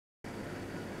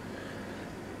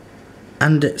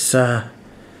And oh,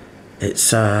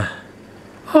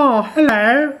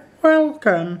 hello,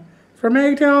 welcome from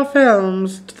ADR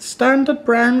Films to the Standerd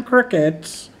brown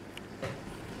crickets.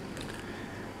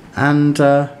 And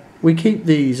we keep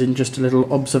these in just a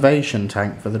little observation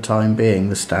tank for the time being,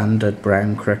 the Standerd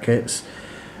brown crickets,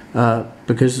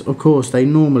 because of course they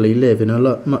normally live in a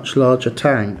much larger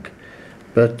tank,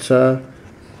 but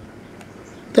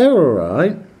they're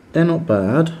alright, they're not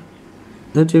bad,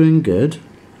 they're doing good.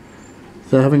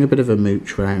 They're having a bit of a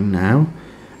mooch round now.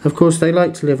 Of course they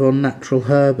like to live on natural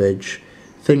herbage,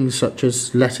 things such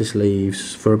as lettuce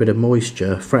leaves for a bit of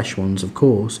moisture, fresh ones of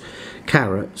course,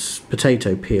 carrots,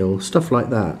 potato peel, stuff like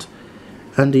that,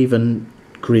 and even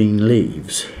green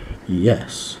leaves,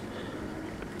 yes.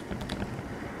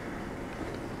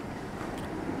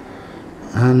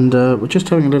 And we're just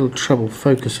having a little trouble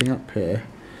focusing up here,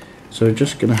 so we're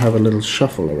just going to have a little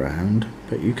shuffle around,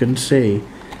 but you can see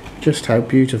just how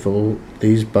beautiful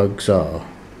these bugs are,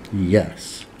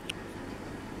 yes.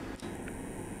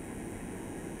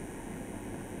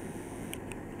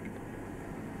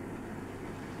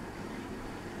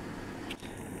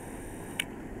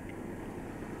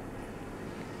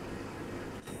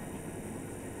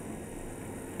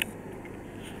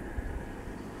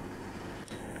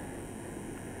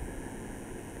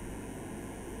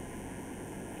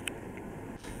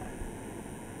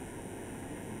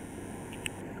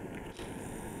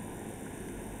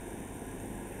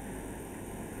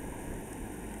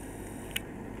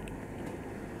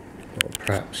 Or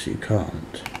perhaps you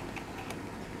can't.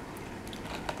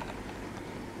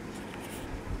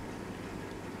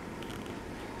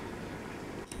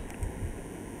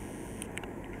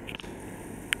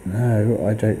 No,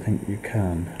 I don't think you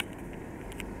can.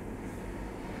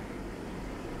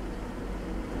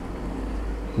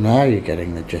 Now you're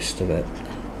getting the gist of it.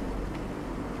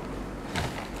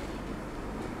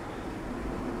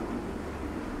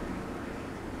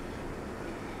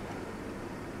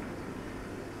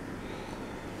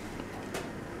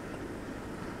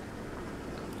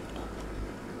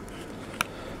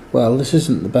 Well, this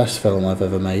isn't the best film I've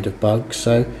ever made of bugs,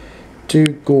 so do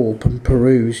gawp and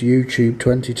peruse YouTube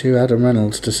 22 Adam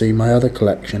Reynolds to see my other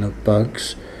collection of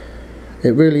bugs. It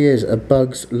really is a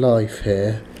bug's life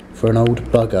here for an old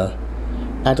bugger.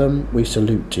 Adam, we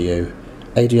salute to you.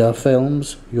 ADR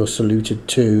Films, you're saluted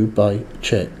too by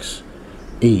chicks.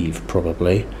 Eve,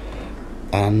 probably.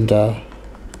 And you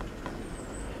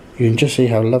can just see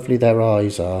how lovely their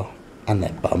eyes are, and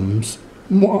their bums.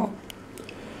 Mwah.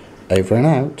 Over and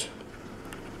out.